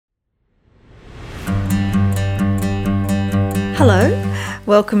Hello,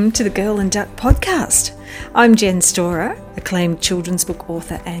 welcome to the Girl and Duck podcast. I'm Jen Storer, acclaimed children's book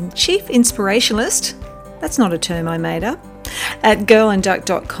author and chief inspirationalist, that's not a term I made up, at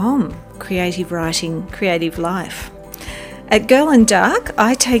girlandduck.com, creative writing, creative life. At Girl and Duck,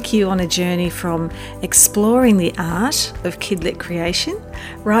 I take you on a journey from exploring the art of kidlit creation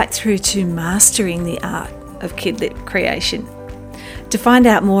right through to mastering the art of kidlit creation. To find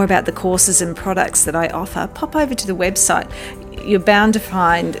out more about the courses and products that I offer, pop over to the website. You're bound to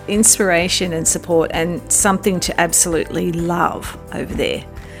find inspiration and support and something to absolutely love over there.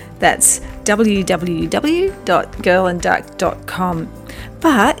 That's www.girlandduck.com.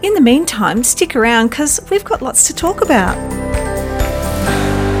 But in the meantime, stick around because we've got lots to talk about.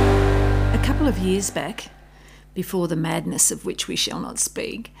 A couple of years back, before the madness of which we shall not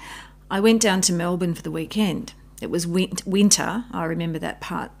speak, I went down to Melbourne for the weekend. It was winter, I remember that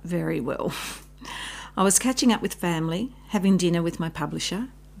part very well. I was catching up with family, having dinner with my publisher,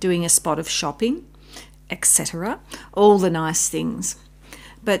 doing a spot of shopping, etc. All the nice things.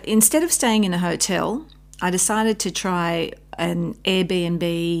 But instead of staying in a hotel, I decided to try an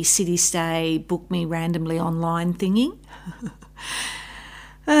Airbnb, city stay, book me randomly online thingy.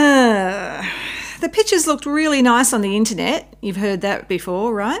 The pictures looked really nice on the internet. You've heard that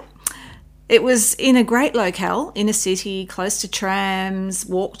before, right? It was in a great locale, in a city, close to trams,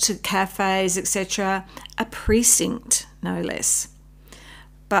 walk to cafes, etc. A precinct, no less.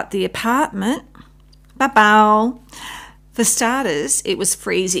 But the apartment, for starters, it was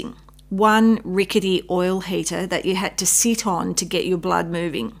freezing. One rickety oil heater that you had to sit on to get your blood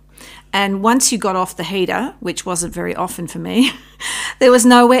moving. And once you got off the heater, which wasn't very often for me, there was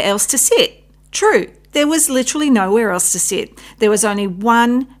nowhere else to sit. True, there was literally nowhere else to sit. There was only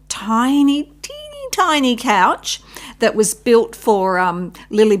one teeny tiny couch that was built for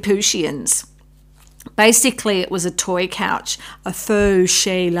Lilliputians. Basically, it was a toy couch, a faux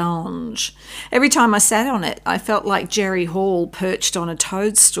chaise lounge. Every time I sat on it, I felt like Jerry Hall perched on a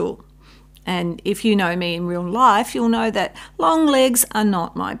toadstool. And if you know me in real life, you'll know that long legs are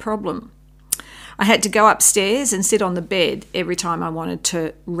not my problem. I had to go upstairs and sit on the bed every time I wanted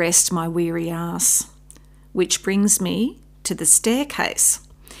to rest my weary ass. Which brings me to the staircase.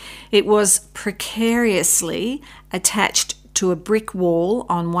 It was precariously attached to a brick wall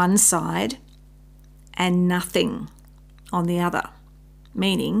on one side and nothing on the other,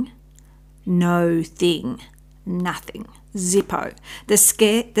 meaning no thing, nothing, zippo. The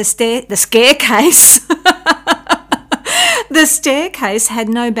staircase, the staircase had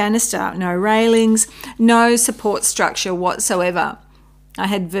no banister, no railings, no support structure whatsoever. I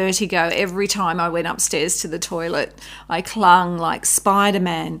had vertigo every time I went upstairs to the toilet. I clung like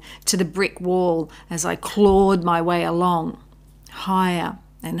Spider-Man to the brick wall as I clawed my way along, higher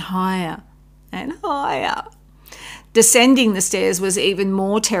and higher and higher. Descending the stairs was even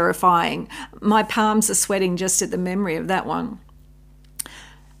more terrifying. My palms are sweating just at the memory of that one.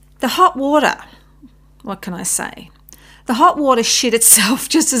 The hot water, what can I say? The hot water shit itself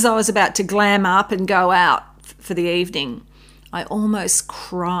just as I was about to glam up and go out for the evening. I almost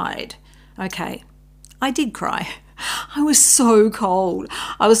cried. Okay, I did cry. I was so cold.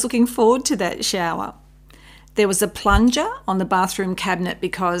 I was looking forward to that shower. There was a plunger on the bathroom cabinet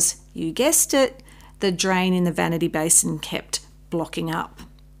because, you guessed it, the drain in the vanity basin kept blocking up.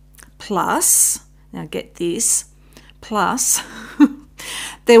 Plus, now get this,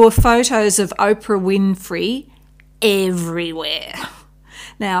 there were photos of Oprah Winfrey everywhere.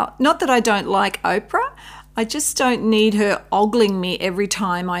 Now, not that I don't like Oprah, I just don't need her ogling me every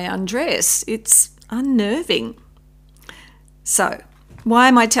time I undress. It's unnerving. So, why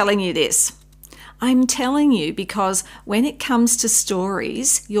am I telling you this? I'm telling you because when it comes to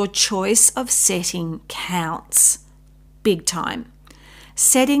stories, your choice of setting counts. Big time.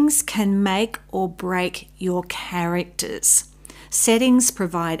 Settings can make or break your characters. Settings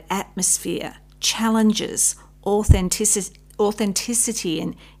provide atmosphere, challenges, authenticity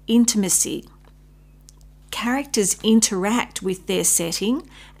and intimacy. Characters interact with their setting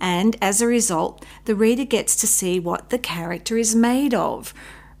and as a result, the reader gets to see what the character is made of.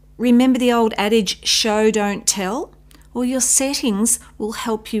 Remember the old adage, show don't tell? Well, your settings will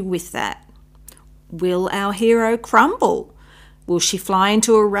help you with that. Will our hero crumble? Will she fly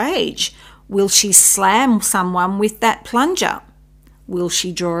into a rage? Will she slam someone with that plunger? Will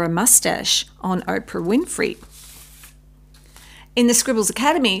she draw a mustache on Oprah Winfrey? In the Scribbles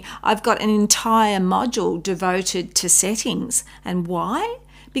Academy, I've got an entire module devoted to settings. And why?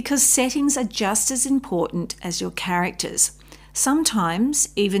 Because settings are just as important as your characters. Sometimes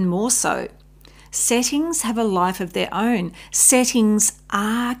even more so. Settings have a life of their own. Settings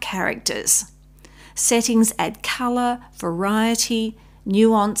are characters. Settings add colour, variety,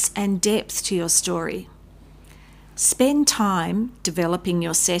 nuance, and depth to your story. Spend time developing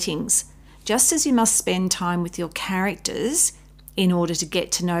your settings, just as you must spend time with your characters in order to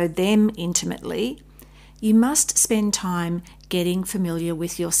get to know them intimately. You must spend time getting familiar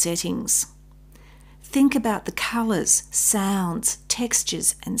with your settings. Think about the colours, sounds,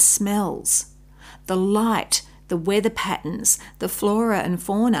 textures, and smells, the light, the weather patterns, the flora and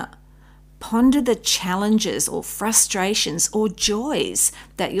fauna. Ponder the challenges or frustrations or joys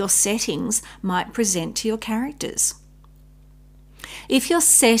that your settings might present to your characters. If your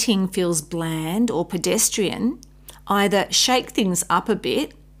setting feels bland or pedestrian, either shake things up a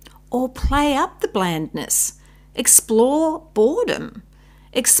bit or play up the blandness. Explore boredom.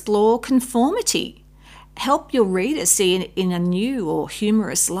 Explore conformity. Help your reader see it in a new or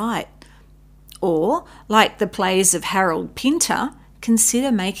humorous light. Or, like the plays of Harold Pinter,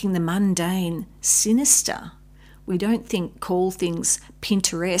 consider making the mundane sinister. We don't call things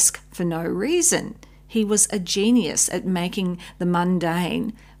Pinteresque for no reason. He was a genius at making the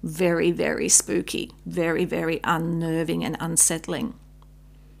mundane very, very spooky, very, very unnerving and unsettling.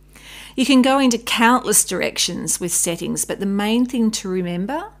 You can go into countless directions with settings, but the main thing to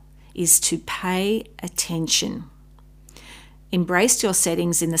remember is to pay attention. Embrace your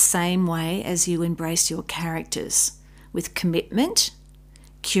settings in the same way as you embrace your characters, with commitment,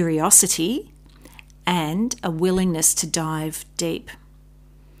 curiosity, and a willingness to dive deep.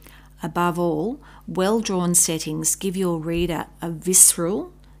 Above all, well-drawn settings give your reader a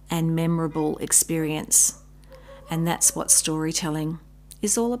visceral and memorable experience. And that's what storytelling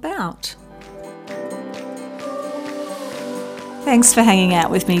is all about. Thanks for hanging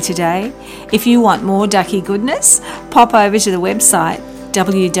out with me today. If you want more ducky goodness, pop over to the website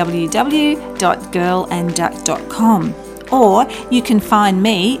www.girlandduck.com, or you can find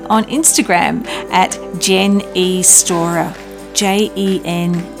me on Instagram at Jen E. Storer,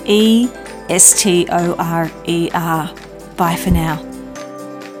 JENESTORER. Bye for now.